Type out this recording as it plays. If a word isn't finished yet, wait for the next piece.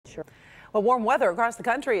Sure. Well, warm weather across the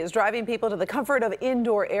country is driving people to the comfort of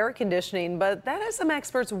indoor air conditioning, but that has some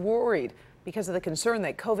experts worried because of the concern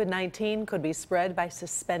that COVID-19 could be spread by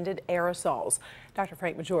suspended aerosols. Dr.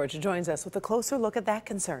 Frank Majorge joins us with a closer look at that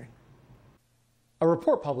concern. A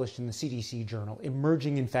report published in the CDC journal,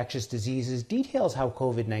 Emerging Infectious Diseases, details how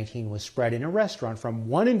COVID-19 was spread in a restaurant from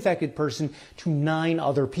one infected person to 9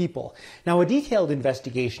 other people. Now, a detailed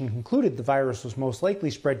investigation concluded the virus was most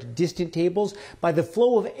likely spread to distant tables by the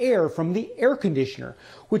flow of air from the air conditioner,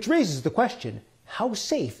 which raises the question, how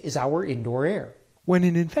safe is our indoor air? When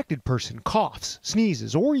an infected person coughs,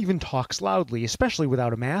 sneezes, or even talks loudly, especially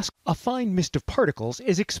without a mask, a fine mist of particles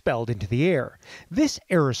is expelled into the air. This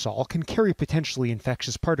aerosol can carry potentially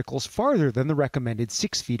infectious particles farther than the recommended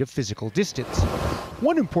 6 feet of physical distance.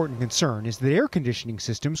 One important concern is that air conditioning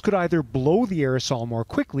systems could either blow the aerosol more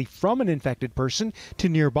quickly from an infected person to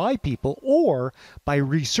nearby people, or, by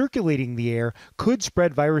recirculating the air, could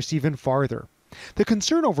spread virus even farther. The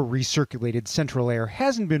concern over recirculated central air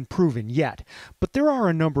hasn't been proven yet, but there are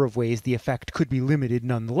a number of ways the effect could be limited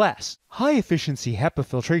nonetheless. High-efficiency HEPA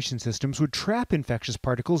filtration systems would trap infectious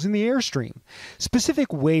particles in the airstream. Specific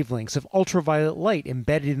wavelengths of ultraviolet light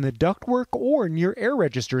embedded in the ductwork or near air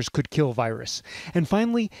registers could kill virus. And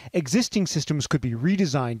finally, existing systems could be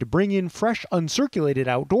redesigned to bring in fresh, uncirculated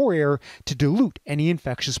outdoor air to dilute any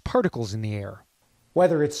infectious particles in the air.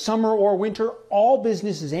 Whether it's summer or winter, all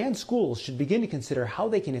businesses and schools should begin to consider how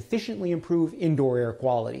they can efficiently improve indoor air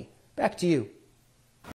quality. Back to you.